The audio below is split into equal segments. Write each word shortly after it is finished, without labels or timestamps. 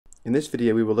In this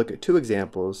video, we will look at two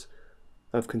examples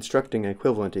of constructing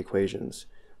equivalent equations.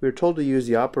 We are told to use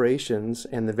the operations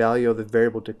and the value of the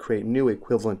variable to create new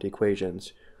equivalent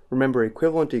equations. Remember,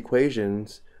 equivalent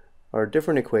equations are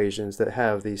different equations that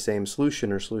have the same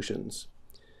solution or solutions.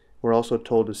 We're also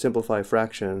told to simplify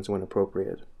fractions when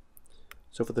appropriate.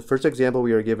 So for the first example,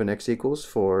 we are given x equals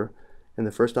 4, and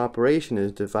the first operation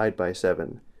is divide by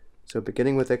 7. So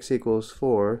beginning with x equals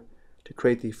 4, to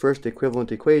create the first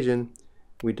equivalent equation,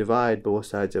 we divide both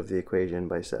sides of the equation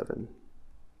by 7.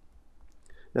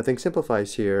 Nothing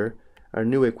simplifies here. Our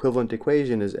new equivalent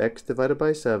equation is x divided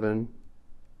by 7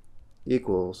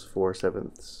 equals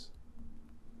 4/7,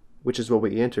 which is what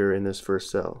we enter in this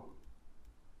first cell.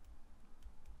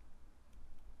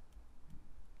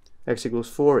 X equals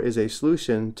 4 is a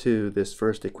solution to this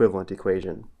first equivalent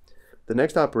equation. The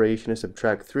next operation is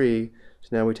subtract 3, so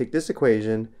now we take this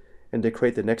equation, and to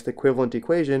create the next equivalent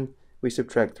equation, we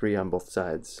subtract 3 on both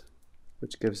sides,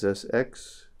 which gives us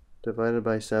x divided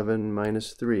by 7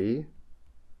 minus 3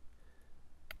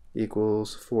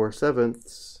 equals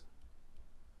 4/7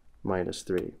 minus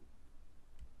 3.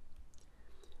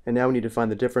 And now we need to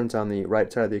find the difference on the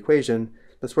right side of the equation.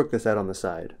 Let's work this out on the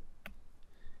side.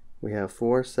 We have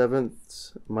 4/7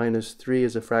 minus 3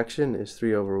 as a fraction is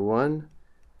 3/1.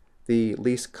 The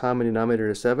least common denominator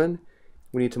is 7.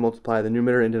 We need to multiply the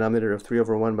numerator and denominator of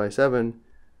 3/1 by 7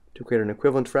 to create an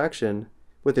equivalent fraction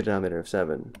with the denominator of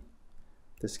 7.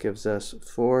 This gives us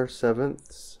 4/7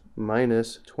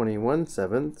 minus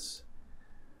 21/7.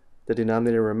 The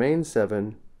denominator remains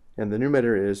 7, and the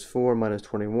numerator is 4 minus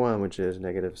 21, which is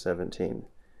negative 17,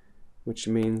 which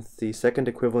means the second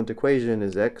equivalent equation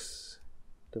is x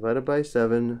divided by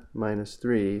 7 minus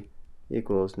 3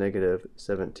 equals negative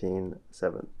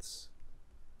 17/7.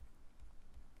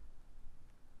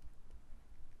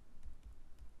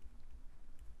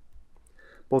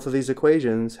 Both of these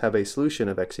equations have a solution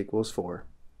of x equals 4.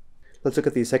 Let's look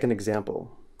at the second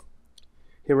example.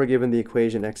 Here we're given the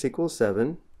equation x equals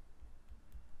 7.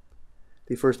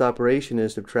 The first operation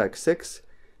is subtract 6,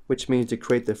 which means to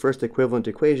create the first equivalent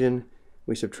equation,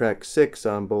 we subtract 6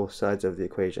 on both sides of the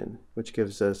equation, which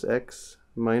gives us x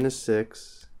minus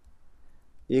 6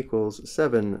 equals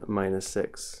 7 minus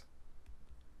 6.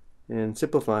 And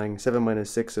simplifying, 7 minus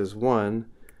 6 is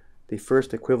 1. The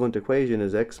first equivalent equation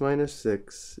is x minus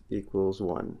 6 equals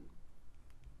 1.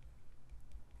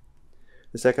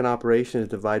 The second operation is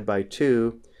divide by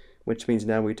 2, which means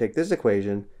now we take this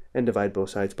equation and divide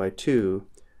both sides by 2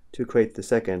 to create the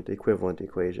second equivalent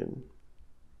equation.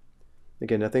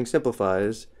 Again, nothing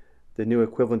simplifies. The new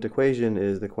equivalent equation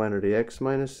is the quantity x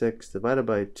minus 6 divided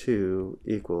by 2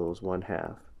 equals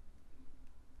 1/2.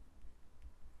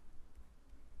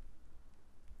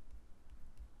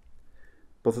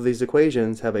 Both of these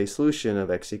equations have a solution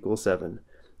of x equals 7.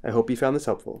 I hope you found this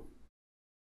helpful.